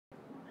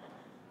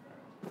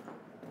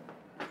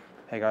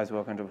Hey guys,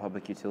 welcome to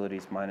Public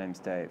Utilities. My name's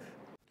Dave.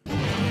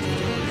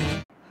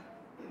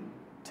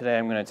 Today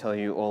I'm going to tell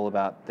you all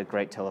about the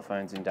great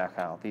telephones in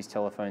Dachau. These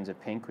telephones are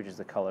pink, which is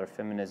the color of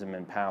feminism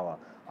and power.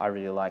 I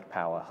really like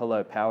power.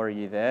 Hello, power, are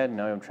you there?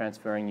 No, I'm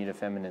transferring you to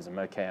feminism.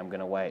 Okay, I'm going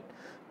to wait.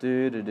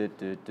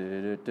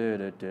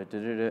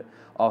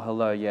 Oh,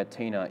 hello, yeah,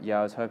 Tina. Yeah,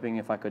 I was hoping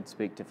if I could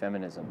speak to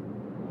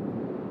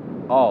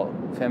feminism. Oh,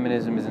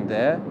 feminism isn't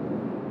there?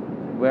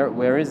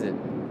 Where is it?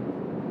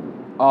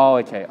 Oh,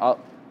 okay.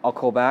 I'll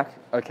call back.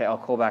 Okay, I'll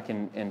call back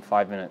in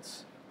 5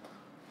 minutes.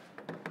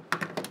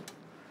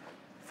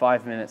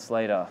 5 minutes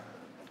later.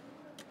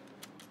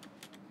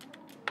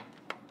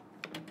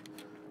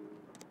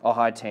 Oh,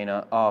 hi,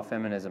 Tina. Oh,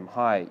 feminism.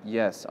 Hi.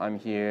 Yes, I'm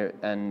here,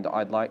 and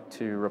I'd like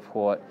to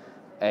report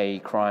a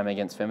crime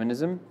against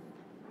feminism.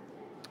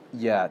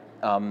 Yeah,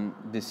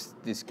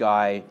 this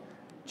guy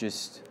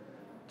just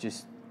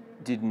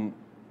didn't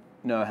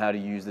know how to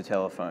use the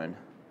telephone.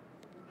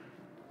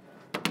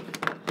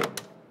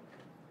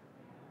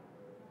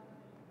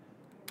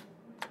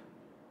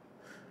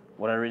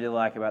 What I really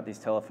like about these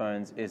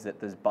telephones is that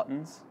there's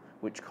buttons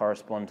which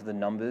correspond to the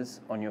numbers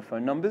on your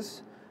phone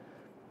numbers.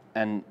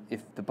 And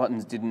if the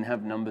buttons didn't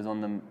have numbers on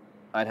them,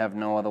 I'd have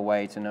no other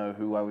way to know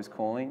who I was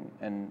calling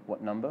and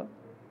what number.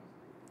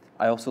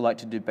 I also like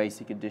to do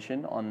basic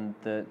addition on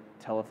the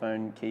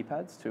telephone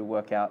keypads to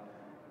work out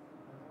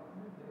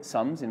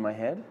sums in my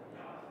head.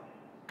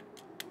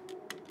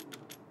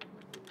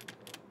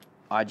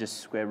 I just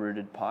square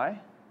rooted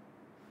pi.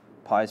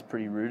 Pi is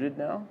pretty rooted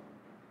now.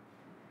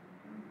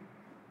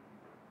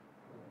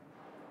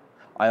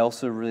 I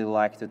also really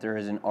like that there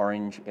is an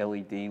orange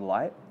LED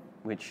light,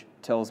 which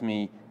tells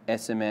me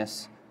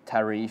SMS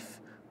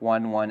tariff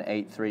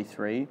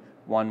 11833,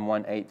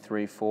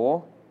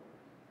 11834.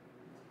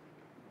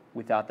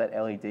 Without that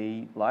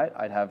LED light,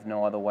 I'd have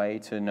no other way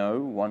to know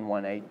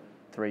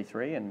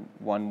 11833 and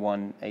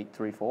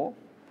 11834.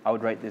 I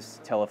would rate this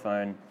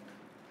telephone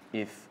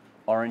if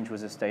orange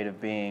was a state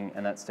of being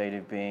and that state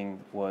of being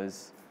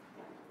was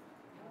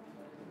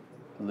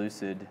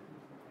lucid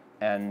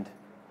and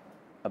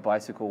a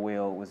bicycle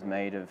wheel was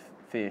made of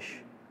fish,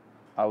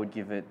 I would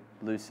give it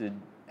lucid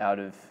out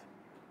of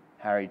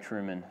Harry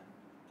Truman.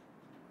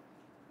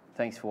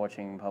 Thanks for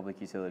watching Public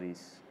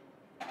Utilities.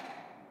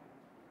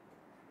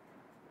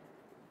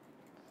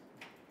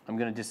 I'm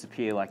going to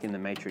disappear like in the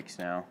Matrix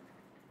now.